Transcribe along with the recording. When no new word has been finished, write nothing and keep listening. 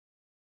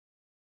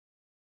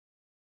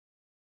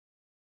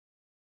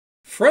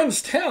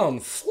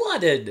Friendstown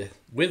flooded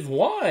with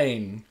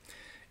wine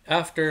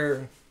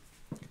after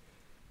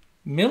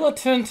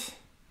militant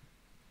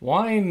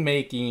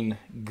winemaking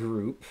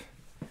group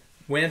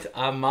went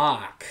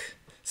amok,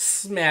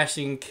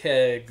 smashing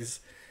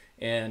kegs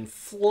and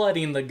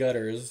flooding the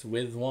gutters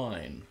with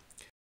wine.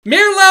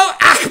 Mirlo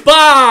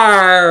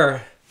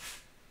Akbar!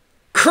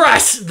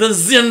 Crush the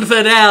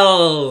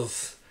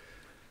Zinfidels!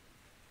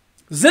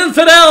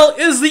 Zinfidel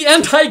is the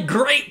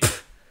anti-grape!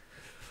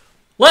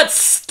 Let's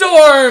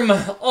storm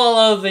all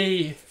of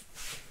the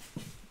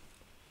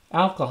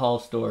alcohol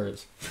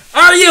stores.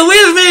 Are you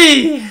with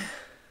me?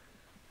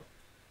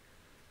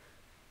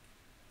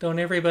 Don't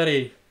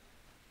everybody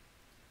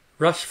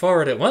rush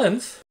forward at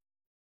once.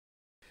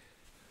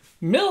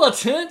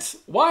 Militant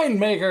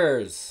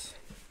winemakers.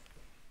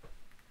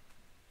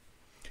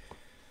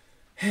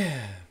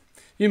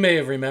 You may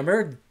have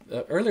remembered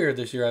earlier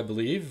this year, I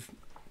believe,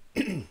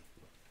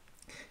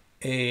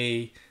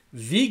 a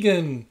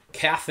vegan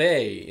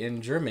cafe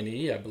in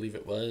Germany, I believe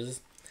it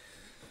was,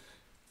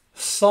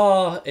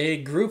 saw a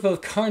group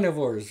of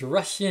carnivores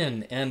rush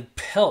in and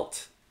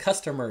pelt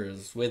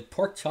customers with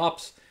pork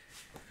chops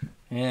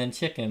and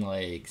chicken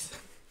legs.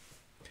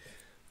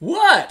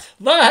 What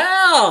the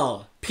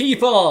hell,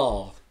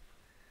 people?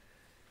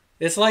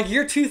 It's like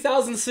year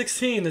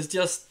 2016 has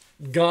just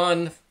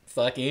gone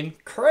fucking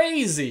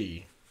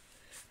crazy.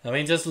 I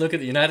mean, just look at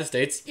the United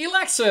States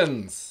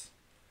elections.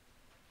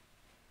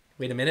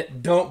 Wait a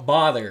minute, don't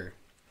bother.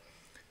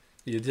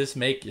 You just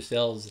make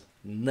yourselves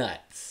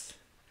nuts.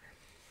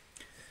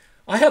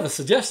 I have a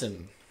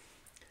suggestion.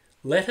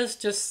 Let us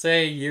just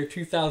say year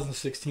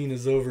 2016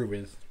 is over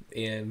with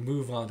and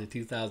move on to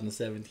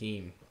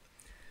 2017.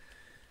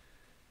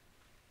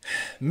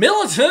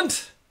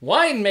 Militant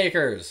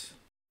winemakers.